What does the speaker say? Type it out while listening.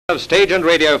Of stage and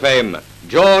radio fame,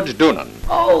 George Doonan.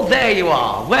 Oh, there you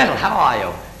are. Well, how are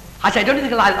you? I say, don't you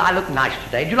think I look nice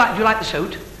today? Do you like the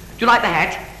suit? Do you like the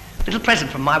hat? Little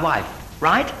present from my wife,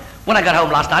 right? When I got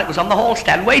home last night, it was on the hall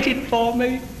stand waiting for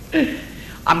me.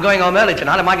 I'm going home early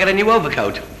tonight. I might get a new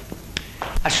overcoat.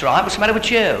 That's right. What's the matter with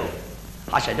you?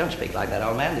 I say, don't speak like that,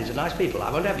 old man. These are nice people.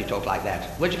 I won't have you talk like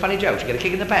that. Where's your funny jokes? You get a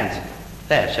kick in the pants.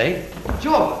 There, see?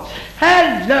 George!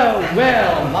 Hello!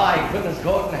 Well, my goodness,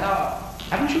 Gordon,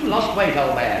 haven't you lost weight,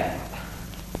 old man?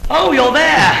 Oh, you're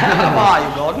there! How are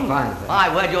you, Gordon? Fine, thanks.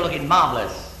 My word, you're looking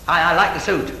marvellous. I like the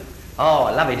suit. Oh,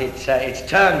 I love it. It's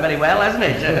turned very well, hasn't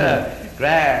it?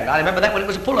 Grand. I remember that when it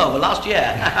was a pullover last year.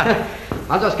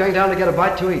 I'm just going down to get a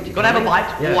bite to eat. Gonna have a bite?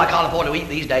 Yes. Oh, I can't afford to eat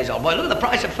these days, old boy. Look at the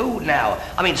price of food now.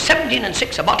 I mean, 17 and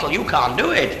 6 a bottle. You can't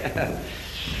do it.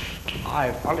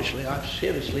 I've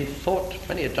seriously thought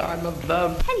many a time of,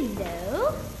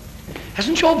 Hello?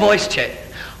 Hasn't your voice changed?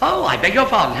 Oh, I beg your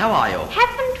pardon. How are you?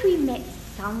 Haven't we met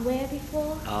somewhere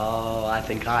before? Oh, I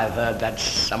think I've heard that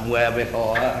somewhere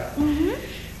before. Mm-hmm.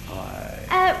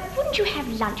 Wouldn't you have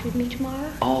lunch with me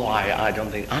tomorrow? Oh, I don't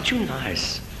think... Aren't you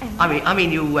nice? I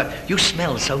mean, you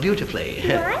smell so beautifully.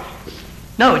 What?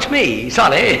 No, it's me.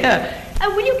 Sorry.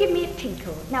 Will you give me a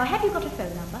tinkle? Now, have you got a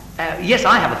phone number? Yes,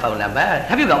 I have a phone number.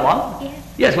 Have you got one? Yes.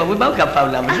 Yes, well, we both got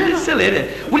phone numbers. It's silly, isn't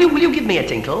it? Will you give me a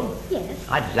tinkle? Yes.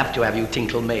 I'd love to have you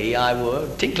tinkle me, I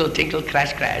would. Tinkle, tinkle,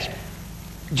 crash, crash.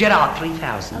 Gerard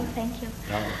 3000. Oh, thank you.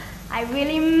 Oh. I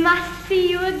really must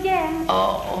see you again.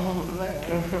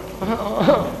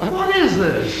 What is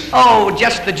this? Oh,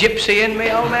 just the gypsy in me,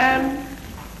 old man.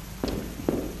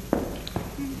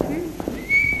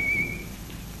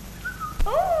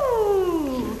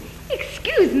 Oh,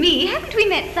 excuse me. Haven't we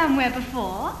met somewhere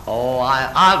before? Oh,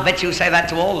 I'll bet you say that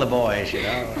to all the boys, you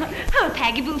know. Oh,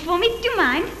 Paggy-boo for me. Do you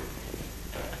mind?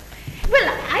 Well,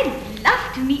 I'd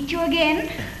love to meet you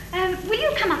again. Will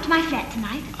you come up to my flat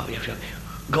tonight? Oh, yeah, sure.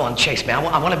 Go on, chase me.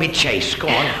 I want to be chased. Go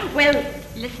on. Well,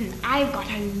 listen, I've got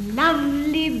a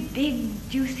lovely, big,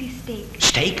 juicy steak.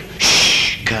 Steak?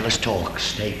 Shh. Girlish talk.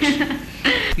 Steaks.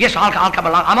 Yes, I'll come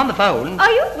along. I'm on the phone. Are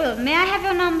you? Well, may I have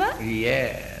your number?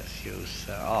 Yes, you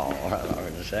say. Oh, what am I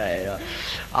going to say?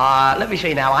 Let me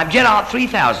see now. I'm Gerard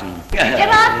 3000.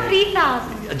 Gerard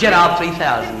 3000. Gerard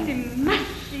 3000. It must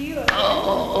see you.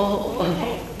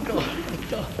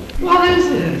 What is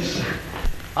this?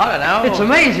 I don't know. It's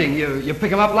amazing. You pick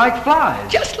them up like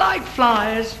flies. Just like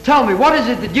flies. Tell me, what is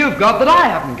it that you've got that I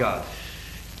haven't got?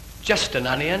 Just an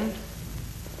onion.